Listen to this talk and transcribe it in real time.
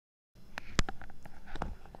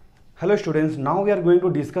Hello students, now we are going to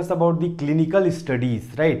discuss about the clinical studies,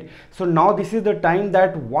 right? So now this is the time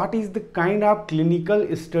that what is the kind of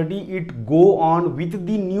clinical study it go on with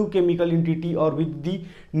the new chemical entity or with the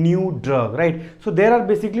new drug, right? So there are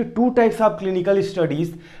basically two types of clinical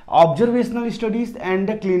studies, observational studies and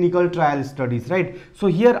the clinical trial studies, right? So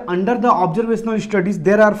here under the observational studies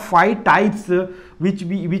there are 5 types which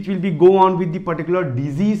will be go on with the particular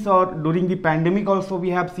disease, or during the pandemic also we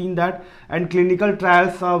have seen that, and clinical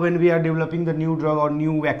trials when we are developing the new drug or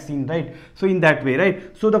new vaccine, right? So in that way,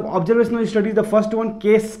 right? So the observational studies, the first one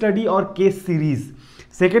case study or case series,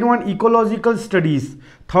 second one ecological studies,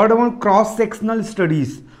 third one cross-sectional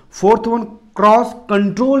studies, fourth one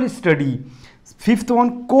cross-control study, fifth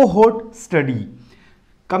one cohort study.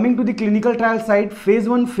 Coming to the clinical trial side, phase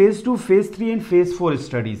 1, phase 2, phase 3 and phase 4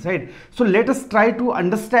 studies, right? So let us try to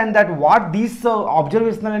understand that what these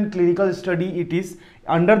observational and clinical study it is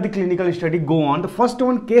under the clinical study go on. The first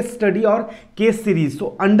one case study or case series.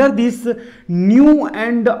 So under this new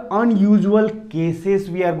and unusual cases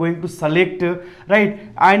we are going to select, right,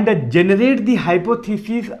 and generate the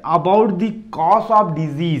hypothesis about the cause of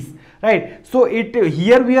disease, right? So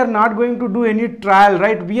here we are not going to do any trial,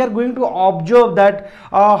 right? We are going to observe that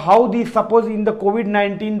how the, suppose in the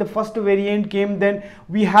COVID-19 the first variant came, then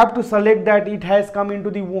we have to select that it has come into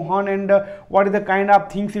the Wuhan, and what is the kind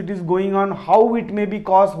of things it is going on, how it may be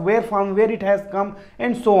caused, where from where it has come,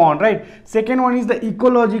 and so on, right? Second one is the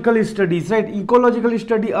ecological studies, right? Ecological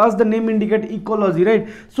study, as the name indicate, ecology, right?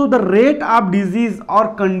 So the rate of disease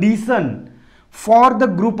or condition for the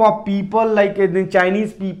group of people, like the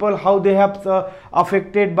Chinese people, how they have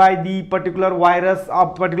affected by the particular virus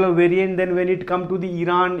of particular variant. Then when it come to the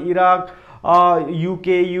Iran, Iraq, UK,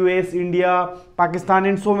 US, India, Pakistan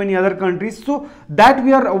and so many other countries. So that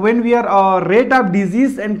we are, when we are rate of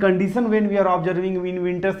disease and condition when we are observing in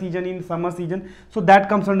winter season, in summer season, so that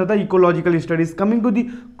comes under the ecological studies. Coming to the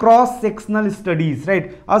cross-sectional studies,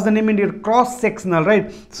 right, as the name indicates, cross-sectional,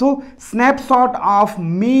 right? So snapshot of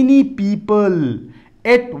many people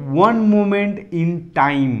at one moment in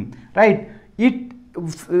time, right?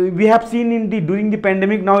 We have seen in the during the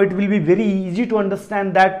pandemic, now it will be very easy to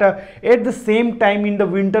understand that at the same time in the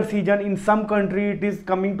winter season, in some country it is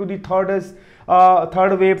coming to the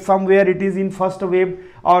third wave, somewhere it is in first wave,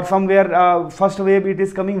 or somewhere first wave it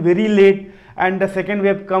is coming very late and the second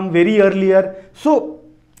wave come very earlier. So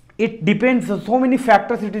it depends, so many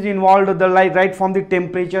factors it is involved, the right from the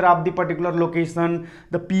temperature of the particular location,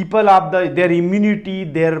 the people of their immunity,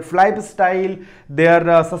 their lifestyle,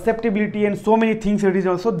 their susceptibility, and so many things it is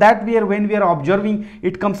also that when we are observing,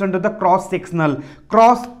 it comes under the cross-sectional.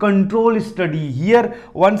 Cross-control study, here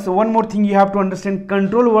one more thing you have to understand,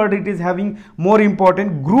 control word it is having more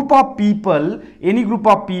important, group of people, any group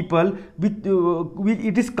of people with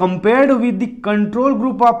it is compared with the control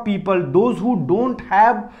group of people, those who don't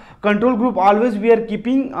have control group. Always we are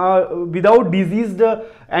keeping without diseased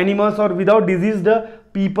animals or without diseased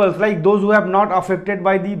peoples, like those who have not affected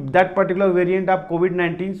by that particular variant of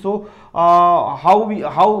COVID-19. So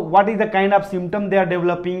what is the kind of symptom they are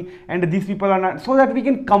developing, and these people are not, so that we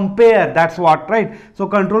can compare, that's what, right? So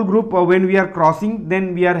control group, when we are crossing,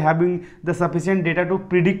 then we are having the sufficient data to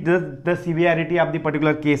predict the severity of the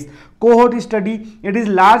particular case. Cohort study, it is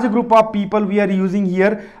large group of people we are using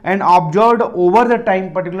here and observed over the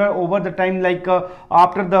time, like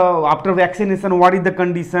after vaccination, what is the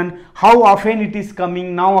condition, how often it is coming.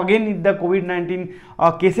 Now again the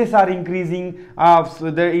COVID-19 cases are increasing, so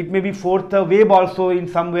it may be fourth wave also in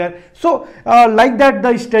somewhere. So like that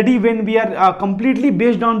the study, when we are completely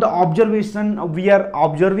based on the observation, we are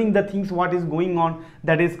observing the things what is going on,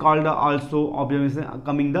 that is called also observation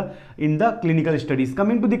coming in the clinical studies.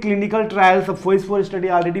 Coming to the clinical trials of phase 4 study,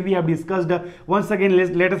 already we have discussed. Once again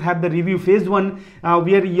let us have the review. Phase 1,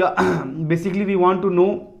 where basically we want to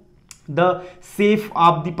know the safe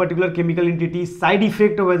of the particular chemical entity, side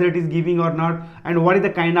effect, whether it is giving or not, and what is the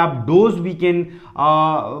kind of dose we can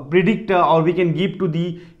predict or we can give to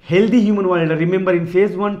the healthy human volunteer. Remember, in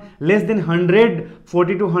phase 1, less than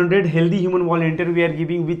 40 to 100 healthy human volunteer we are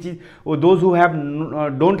giving, which is those who have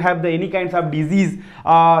don't have any kinds of disease.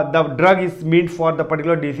 The drug is meant for the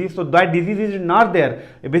particular disease, so that disease is not there.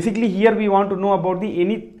 Basically here we want to know about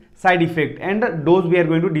any side effect, and dose we are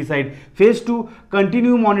going to decide. Phase 2,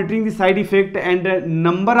 continue monitoring the side effect, and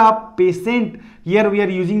number of patient here we are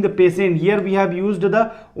using the patient, here we have used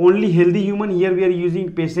the only healthy human, here we are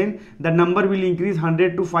using patient, the number will increase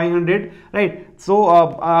 100 to 500, right?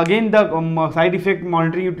 So again the side effect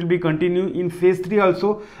monitoring, it will be continue in phase 3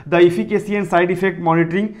 also. The efficacy and side effect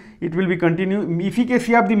monitoring, it will be continue.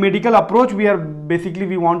 Efficacy of the medical approach, we are basically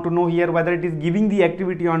we want to know here whether it is giving the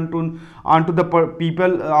activity onto the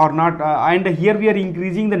people or not, and here we are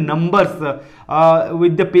increasing the numbers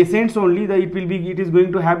with the patients only. It is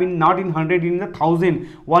going to have in not in 100, in the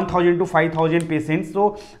 1000 to 5000 patients.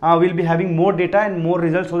 So we'll be having more data and more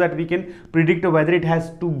results, so that we can predict whether it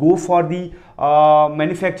has to go for the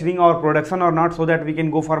manufacturing or production or not, so that we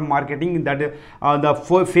can go for marketing. That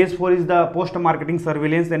the phase 4 is the post marketing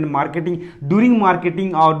surveillance and marketing. During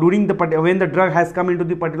marketing or during the when the drug has come into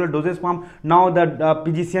the particular dosage form, now the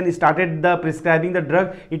physician started the prescribing the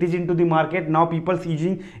drug, it is into the market, now people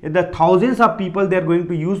using, the thousands of people they are going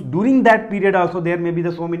to use. During that period also there may be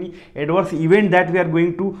the so many adverse event that we are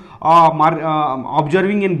going to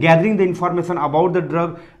observing and gathering the information about the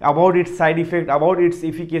drug, about its side effect, about its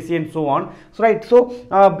efficacy and so on. So right, so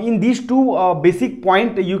in these two basic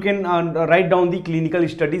point you can write down the clinical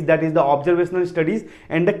studies, that is the observational studies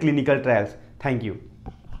and the clinical trials. Thank you.